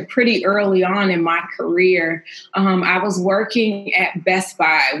situation pretty early on in my career. I was working at Best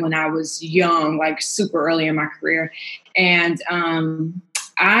Buy when I was young, like super early in my career, and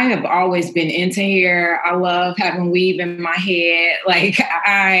I have always been into hair. I love having weave in my head. Like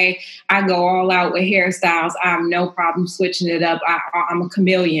I go all out with hairstyles. I have no problem switching it up. I'm a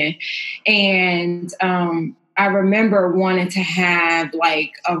chameleon. And I remember wanting to have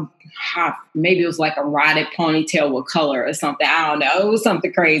like maybe it was like a rotted ponytail with color or something. I don't know. It was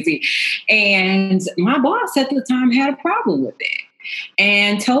something crazy. And my boss at the time had a problem with it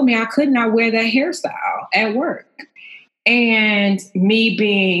and told me I could not wear that hairstyle at work. And me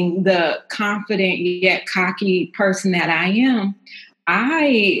being the confident yet cocky person that I am,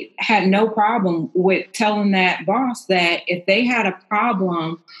 I had no problem with telling that boss that if they had a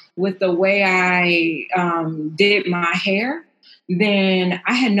problem with the way I did my hair, then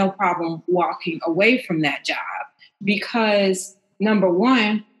I had no problem walking away from that job because, number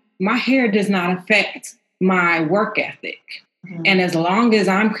one, my hair does not affect my work ethic. Mm-hmm. And as long as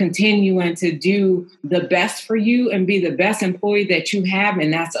I'm continuing to do the best for you and be the best employee that you have,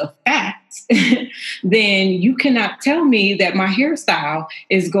 and that's a fact, then you cannot tell me that my hairstyle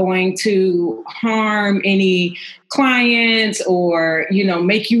is going to harm any clients or,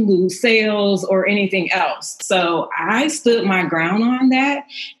 make you lose sales or anything else. So I stood my ground on that.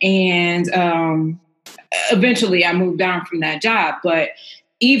 And eventually I moved on from that job. But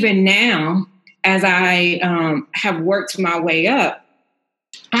even now, as I have worked my way up,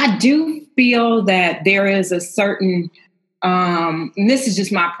 I do feel that there is a certain, and this is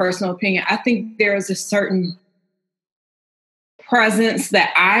just my personal opinion, I think there is a certain presence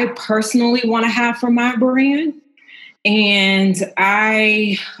that I personally want to have for my brand. And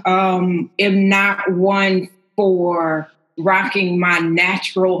I am not one for rocking my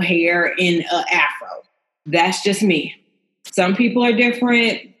natural hair in an afro. That's just me. Some people are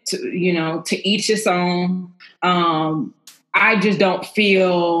different. To each its own. I just don't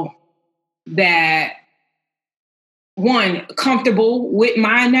feel that, one, comfortable with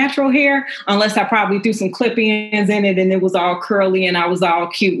my natural hair unless I probably threw some clip-ins in it and it was all curly and I was all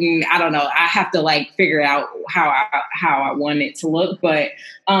cute and I don't know. I have to figure out how I want it to look. But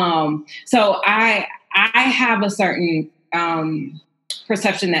so I have a certain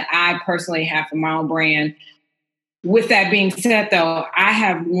perception that I personally have for my own brand. With that being said, though, I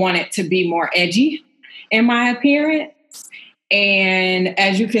have wanted to be more edgy in my appearance. And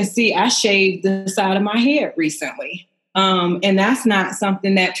as you can see, I shaved the side of my head recently. And that's not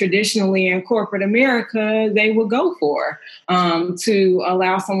something that traditionally in corporate America they would go for, to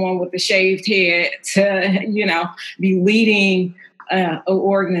allow someone with a shaved head to, be leading an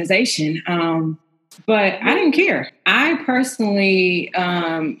organization. But I didn't care. I personally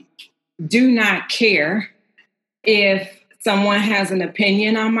do not care if someone has an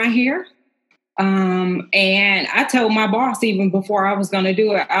opinion on my hair. And I told my boss even before I was going to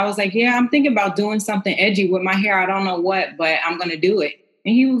do it, I was like, yeah, I'm thinking about doing something edgy with my hair. I don't know what, but I'm going to do it.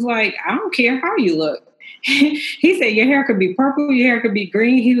 And he was like, I don't care how you look. He said, your hair could be purple, your hair could be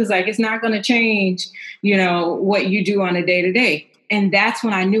green. He was like, it's not going to change, what you do on a day to day. And that's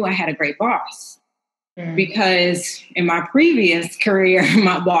when I knew I had a great boss. Because in my previous career,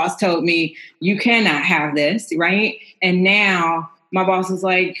 my boss told me, you cannot have this, right? And now my boss is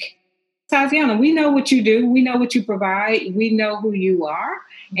like, Tatiana, we know what you do. We know what you provide. We know who you are.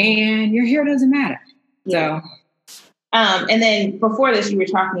 And your hair doesn't matter. Yeah. So, and then before this, you were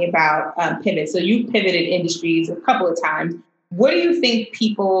talking about pivot. So you pivoted industries a couple of times. What do you think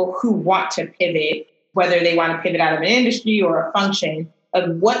people who want to pivot, whether they want to pivot out of an industry or a function, of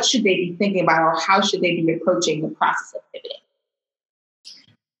what should they be thinking about or how should they be approaching the process of pivoting?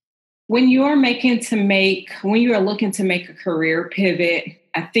 When you are looking to make a career pivot,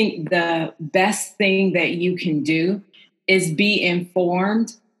 I think the best thing that you can do is be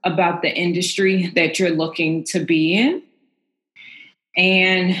informed about the industry that you're looking to be in.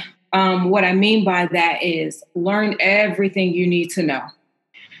 And what I mean by that is learn everything you need to know.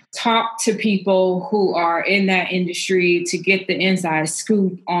 Talk to people who are in that industry to get the inside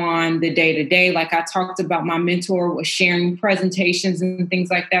scoop on the day-to-day. Like I talked about, my mentor was sharing presentations and things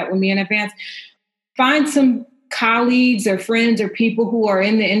like that with me in advance. Find some colleagues or friends or people who are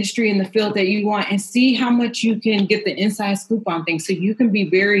in the industry in the field that you want and see how much you can get the inside scoop on things so you can be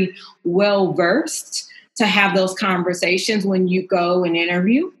very well versed to have those conversations when you go and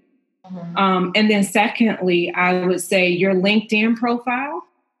interview. Mm-hmm. And then secondly, I would say your LinkedIn profile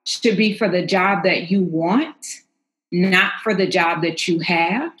should be for the job that you want, not for the job that you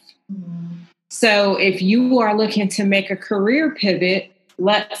have. Mm-hmm. So if you are looking to make a career pivot,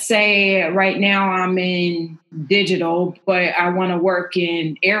 let's say right now I'm in digital, but I want to work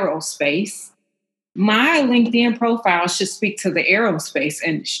in aerospace, my LinkedIn profile should speak to the aerospace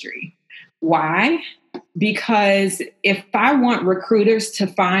industry. Why? because if I want recruiters to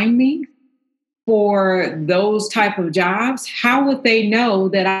find me for those type of jobs, how would they know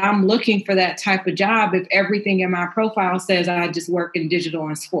that I'm looking for that type of job if everything in my profile says I just work in digital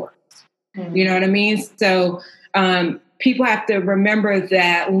and sports? Mm-hmm. You know what I mean? So people have to remember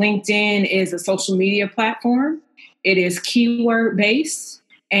that LinkedIn is a social media platform. It is keyword based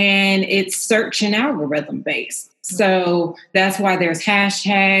and it's search and algorithm based. So that's why there's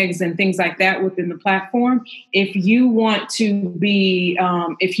hashtags and things like that within the platform. If you want to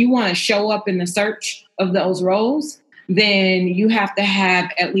if you want to show up in the search of those roles, then you have to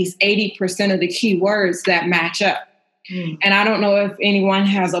have at least 80% of the keywords that match up. And I don't know if anyone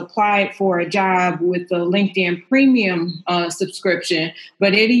has applied for a job with the LinkedIn Premium subscription,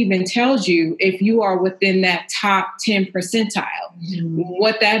 but it even tells you if you are within that top 10 percentile.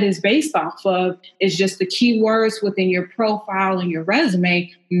 What that is based off of is just the keywords within your profile and your resume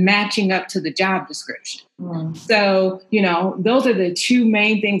matching up to the job description. So, those are the two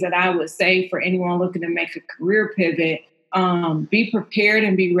main things that I would say for anyone looking to make a career pivot. Be prepared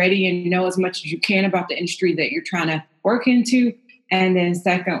and be ready and know as much as you can about the industry that you're trying to work into. And then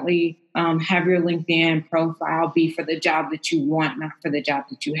secondly, have your LinkedIn profile be for the job that you want, not for the job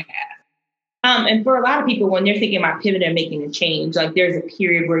that you have. And for a lot of people, when they're thinking about pivoting and making a change, like there's a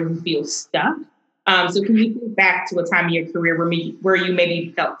period where you feel stuck. So can you think back to a time in your career where you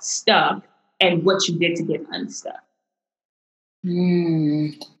maybe felt stuck and what you did to get unstuck?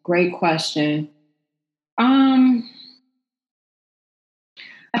 Great question.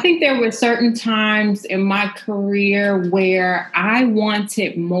 I think there were certain times in my career where I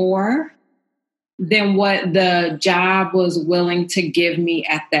wanted more than what the job was willing to give me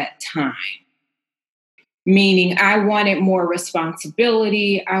at that time. Meaning I wanted more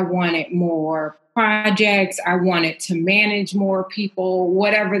responsibility. I wanted more projects. I wanted to manage more people,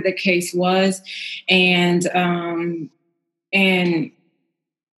 whatever the case was. And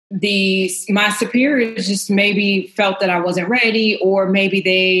my superiors just maybe felt that I wasn't ready, or maybe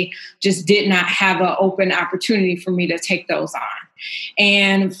they just did not have an open opportunity for me to take those on.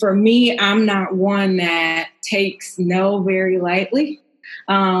 And for me, I'm not one that takes no very lightly.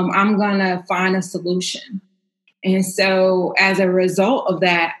 I'm going to find a solution. And so as a result of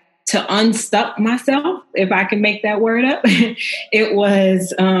that, to unstuck myself, if I can make that word up, it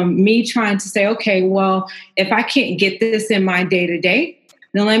was me trying to say, okay, well, if I can't get this in my day-to-day,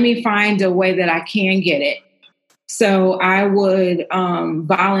 then let me find a way that I can get it. So I would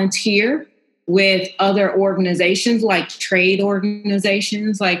volunteer with other organizations, like trade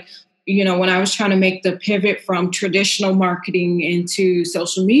organizations. Like, when I was trying to make the pivot from traditional marketing into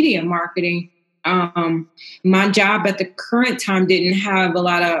social media marketing, my job at the current time didn't have a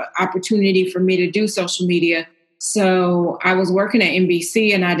lot of opportunity for me to do social media. So I was working at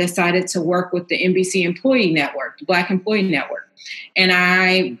NBC and I decided to work with the NBC Employee Network, the Black Employee Network. And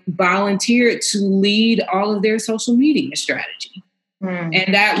I volunteered to lead all of their social media strategy.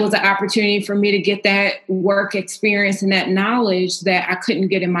 And that was an opportunity for me to get that work experience and that knowledge that I couldn't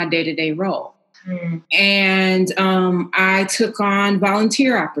get in my day-to-day role. And I took on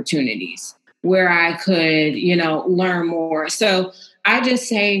volunteer opportunities where I could, learn more. So I just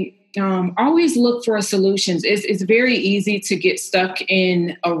say, always look for solutions. It's very easy to get stuck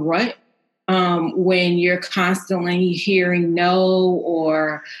in a rut when you're constantly hearing no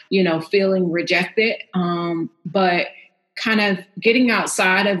or, feeling rejected. But kind of getting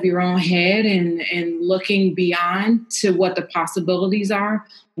outside of your own head and looking beyond to what the possibilities are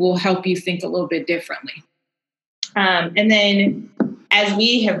will help you think a little bit differently. And then as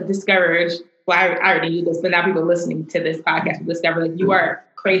we have discovered, well, I already knew this, but now people listening to this podcast will discover that you are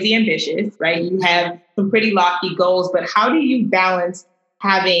crazy ambitious, right? You have some pretty lofty goals, but how do you balance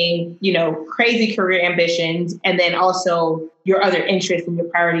having, crazy career ambitions and then also your other interests and your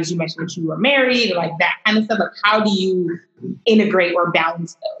priorities? You mentioned that you were married, like that kind of stuff. Like, how do you integrate or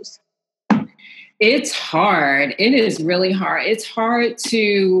balance those? It's hard. It is really hard. It's hard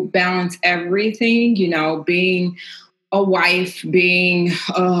to balance everything, being a wife, being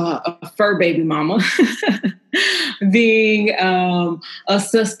a fur baby mama, being a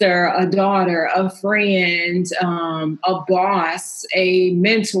sister, a daughter, a friend, a boss, a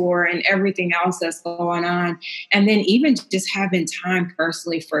mentor, and everything else that's going on. And then even just having time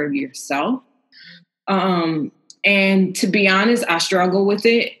personally for yourself. And to be honest, I struggle with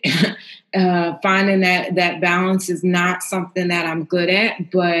it. Finding that balance is not something that I'm good at,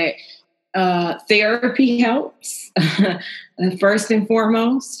 but therapy helps first and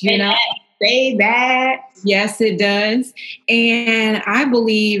foremost, Say that. Yes, it does. And I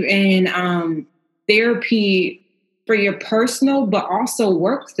believe in therapy for your personal, but also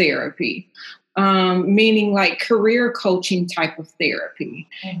work therapy, meaning like career coaching type of therapy.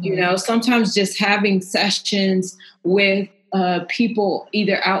 Sometimes just having sessions with people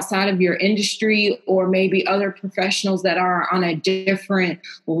either outside of your industry or maybe other professionals that are on a different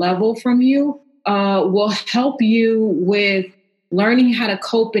level from you will help you with learning how to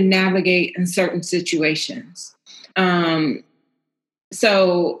cope and navigate in certain situations.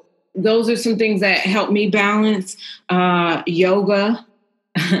 So those are some things that help me balance yoga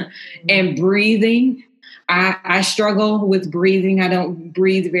and breathing. I struggle with breathing. I don't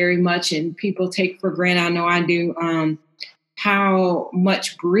breathe very much, and people take for granted, I know I do, how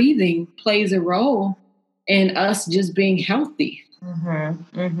much breathing plays a role in us just being healthy.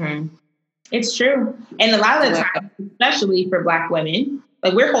 It's true. And a lot of the time, especially for Black women,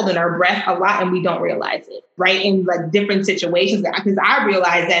 like we're holding our breath a lot and we don't realize it, right? In like different situations, because I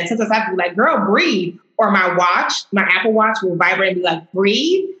realize that sometimes I have to be like, girl, breathe. Or my Apple Watch will vibrate and be like,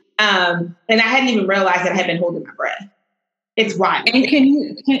 breathe. And I hadn't even realized that I had been holding my breath. It's wild.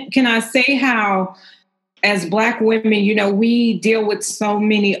 And can I say how, as Black women, we deal with so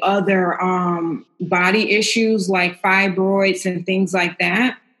many other body issues like fibroids and things like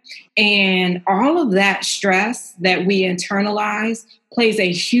that. And all of that stress that we internalize plays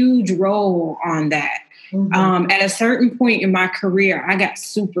a huge role on that. At a certain point in my career, I got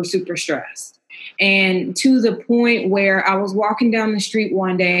super, super stressed. And to the point where I was walking down the street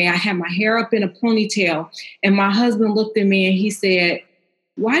one day, I had my hair up in a ponytail, and my husband looked at me and he said,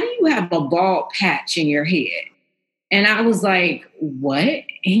 "Why do you have a bald patch in your head?" And I was like, "What?" And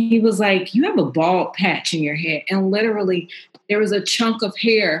he was like, "You have a bald patch in your head." And literally there was a chunk of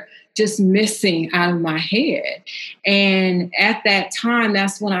hair just missing out of my head. And at that time,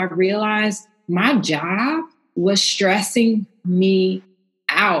 that's when I realized my job was stressing me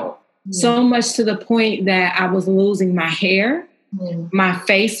out. So much to the point that I was losing my hair. My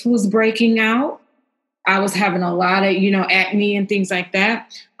face was breaking out. I was having a lot of, acne and things like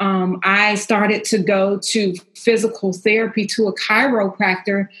that. I started to go to physical therapy to a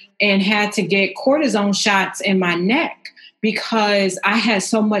chiropractor and had to get cortisone shots in my neck because I had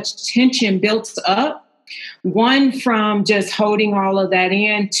so much tension built up. One, from just holding all of that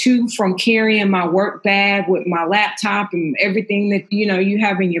in. Two, from carrying my work bag with my laptop and everything that, you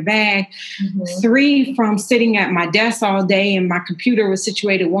have in your bag. Three, from sitting at my desk all day and my computer was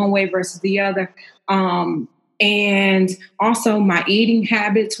situated one way versus the other. And also my eating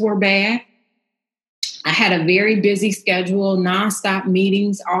habits were bad. I had a very busy schedule, nonstop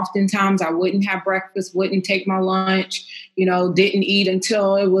meetings. Oftentimes I wouldn't have breakfast, wouldn't take my lunch, didn't eat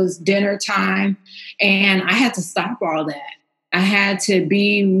until it was dinner time. And I had to stop all that. I had to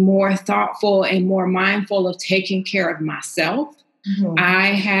be more thoughtful and more mindful of taking care of myself. I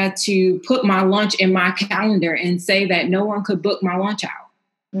had to put my lunch in my calendar and say that no one could book my lunch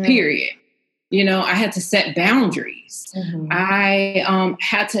out, period. I had to set boundaries. I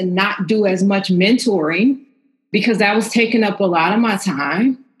had to not do as much mentoring because that was taking up a lot of my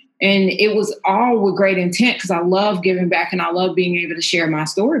time. And it was all with great intent because I love giving back and I love being able to share my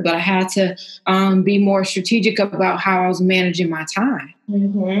story. But I had to be more strategic about how I was managing my time.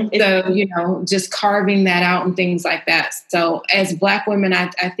 So, just carving that out and things like that. So as Black women, I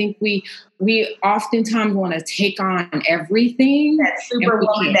think we oftentimes want to take on everything. That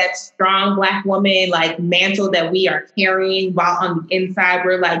superwoman, that strong Black woman, like mantle that we are carrying, while on the inside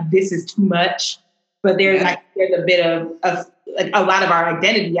we're like, this is too much. But there's a bit of like a lot of our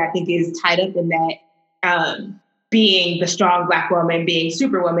identity, I think, is tied up in that being the strong Black woman, being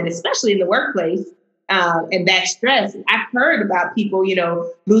superwoman, especially in the workplace. And that stress. I've heard about people,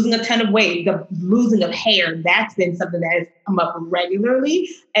 losing a ton of weight, the losing of hair. That's been something that has come up regularly.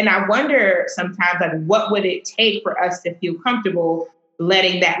 And I wonder sometimes, like, what would it take for us to feel comfortable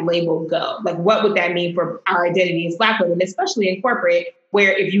letting that label go? Like, what would that mean for our identity as Black women, especially in corporate,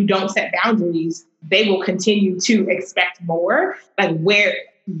 where if you don't set boundaries, they will continue to expect more? Like,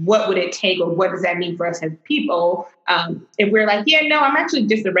 what would it take, or what does that mean for us as people? If we're like, yeah, no, I'm actually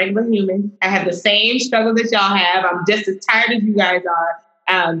just a regular human. I have the same struggle that y'all have. I'm just as tired as you guys are.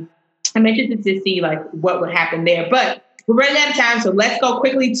 I'm interested to see like what would happen there. But we're running out of time, so let's go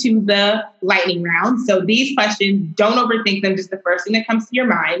quickly to the lightning round. So these questions, don't overthink them, just the first thing that comes to your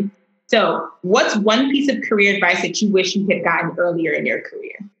mind. So what's one piece of career advice that you wish you had gotten earlier in your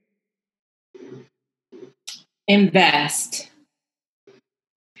career? Invest.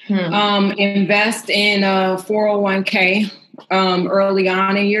 Invest in a 401k early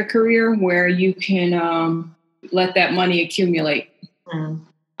on in your career where you can let that money accumulate.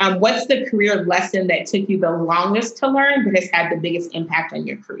 What's the career lesson that took you the longest to learn but has had the biggest impact on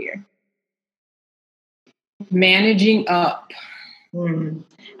your career? Managing up.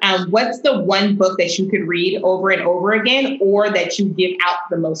 What's the one book that you could read over and over again, or that you give out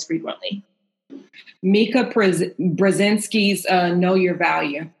the most frequently? Mika Brzezinski's Know Your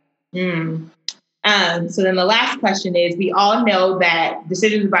Value. So then the last question is, we all know that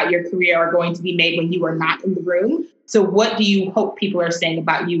decisions about your career are going to be made when you are not in the room. So what do you hope people are saying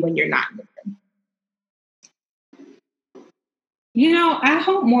about you when you're not in the room? You know, I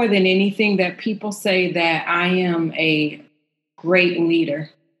hope more than anything that people say that I am a great leader.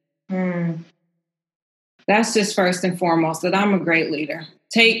 That's just first and foremost, that I'm a great leader.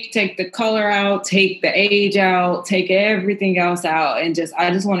 Take the color out, take the age out, take everything else out, and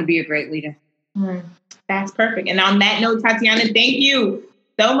I just want to be a great leader. That's perfect. And on that note, Tatiana, thank you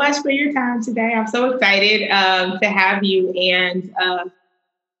so much for your time today. I'm so excited to have you, and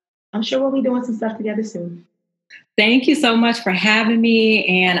I'm sure we'll be doing some stuff together soon. Thank you so much for having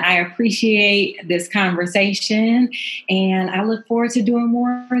me, and I appreciate this conversation, and I look forward to doing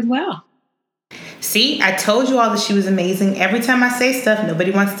more as well. See, I told you all that she was amazing. Every time I say stuff,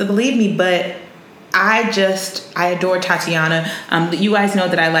 nobody wants to believe me, but I adore Tatiana. You guys know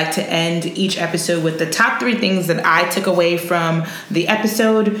that I like to end each episode with the top 3 things that I took away from the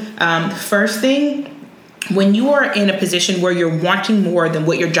episode. First thing, when you are in a position where you're wanting more than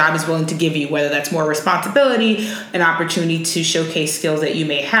what your job is willing to give you, whether that's more responsibility, an opportunity to showcase skills that you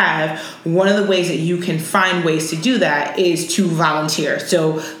may have, one of the ways that you can find ways to do that is to volunteer.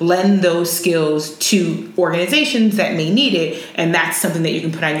 So lend those skills to organizations that may need it, and that's something that you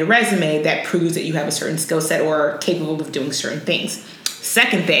can put on your resume that proves that you have a certain skill set or are capable of doing certain things.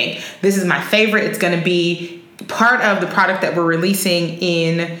 Second thing, this is my favorite. It's going to be part of the product that we're releasing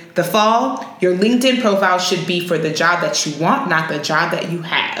in the fall. Your LinkedIn profile should be for the job that you want, not the job that you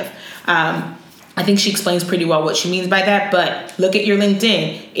have. I think she explains pretty well what she means by that, but look at your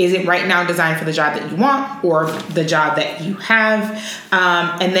LinkedIn. Is it right now designed for the job that you want or the job that you have?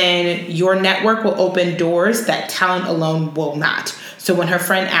 And then your network will open doors that talent alone will not. So when her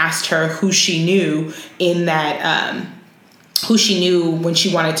friend asked her who she knew who she knew when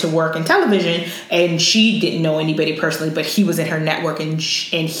she wanted to work in television, and she didn't know anybody personally, but he was in her network and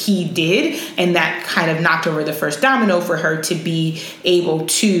he did. And that kind of knocked over the first domino for her to be able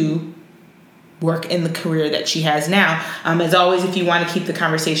to work in the career that she has now. As always, if you want to keep the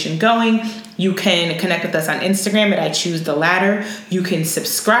conversation going, you can connect with us on Instagram at I Choose the Ladder. You can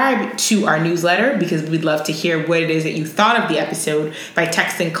subscribe to our newsletter because we'd love to hear what it is that you thought of the episode by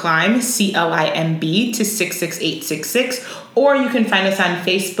texting CLIMB, CLIMB, to 66866. Or you can find us on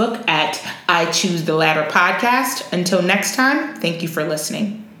Facebook at I Choose the Ladder Podcast. Until next time, thank you for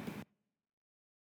listening.